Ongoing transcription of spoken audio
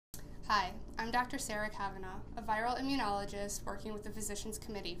Hi, I'm Dr. Sarah Kavanaugh, a viral immunologist working with the Physicians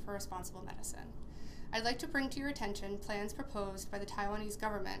Committee for Responsible Medicine. I'd like to bring to your attention plans proposed by the Taiwanese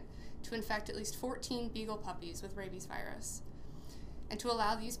government to infect at least 14 Beagle puppies with rabies virus, and to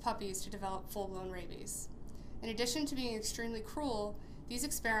allow these puppies to develop full-blown rabies. In addition to being extremely cruel, these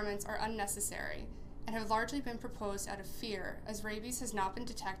experiments are unnecessary and have largely been proposed out of fear, as rabies has not been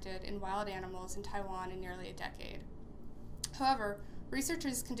detected in wild animals in Taiwan in nearly a decade. However,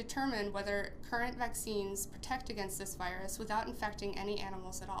 researchers can determine whether current vaccines protect against this virus without infecting any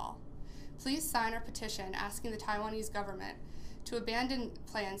animals at all. Please sign our petition asking the Taiwanese government to abandon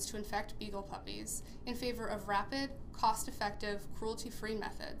plans to infect Beagle puppies in favor of rapid, cost-effective, cruelty-free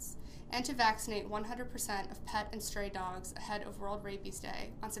methods, and to vaccinate 100% of pet and stray dogs ahead of World Rabies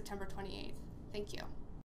Day on September 28th. Thank you.